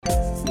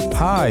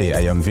Hi,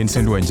 I am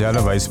Vincent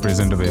Wanjala, Vice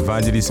President of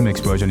Evangelism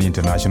Explosion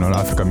International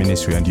Africa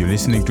Ministry, and you're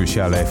listening to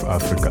Share Life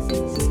Africa.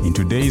 In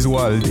today's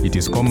world, it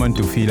is common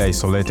to feel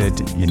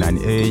isolated in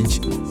an age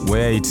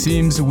where it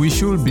seems we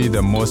should be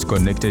the most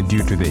connected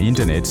due to the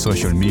internet,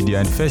 social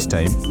media, and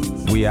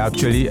FaceTime. We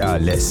actually are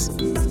less.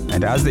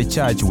 And as the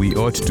church, we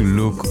ought to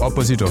look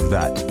opposite of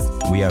that.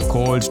 We are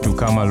called to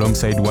come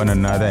alongside one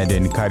another and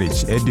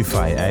encourage,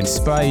 edify, and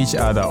spur each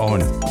other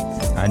on.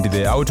 And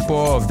the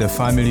outpour of the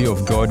family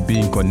of God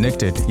being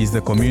connected is the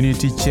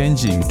community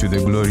changing to the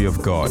glory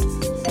of God.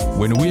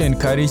 When we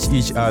encourage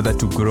each other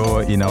to grow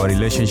in our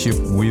relationship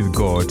with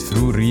God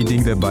through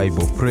reading the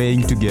Bible,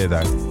 praying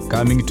together,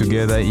 coming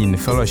together in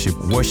fellowship,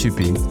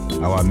 worshiping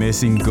our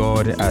amazing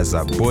God as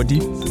a body,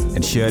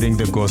 and sharing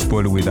the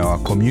gospel with our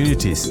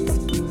communities,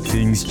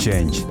 things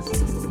change.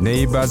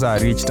 Neighbors are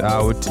reached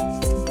out,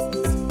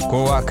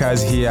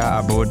 co-workers hear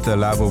about the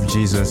love of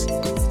Jesus,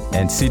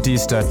 and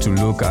cities start to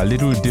look a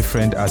little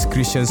different as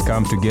Christians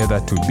come together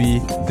to be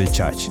the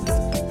church.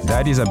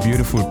 That is a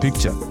beautiful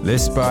picture.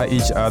 Let's spur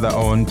each other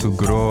on to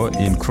grow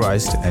in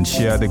Christ and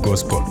share the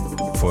gospel.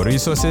 For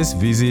resources,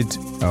 visit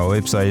our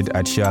website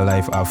at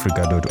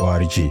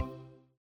sharelifeafrica.org.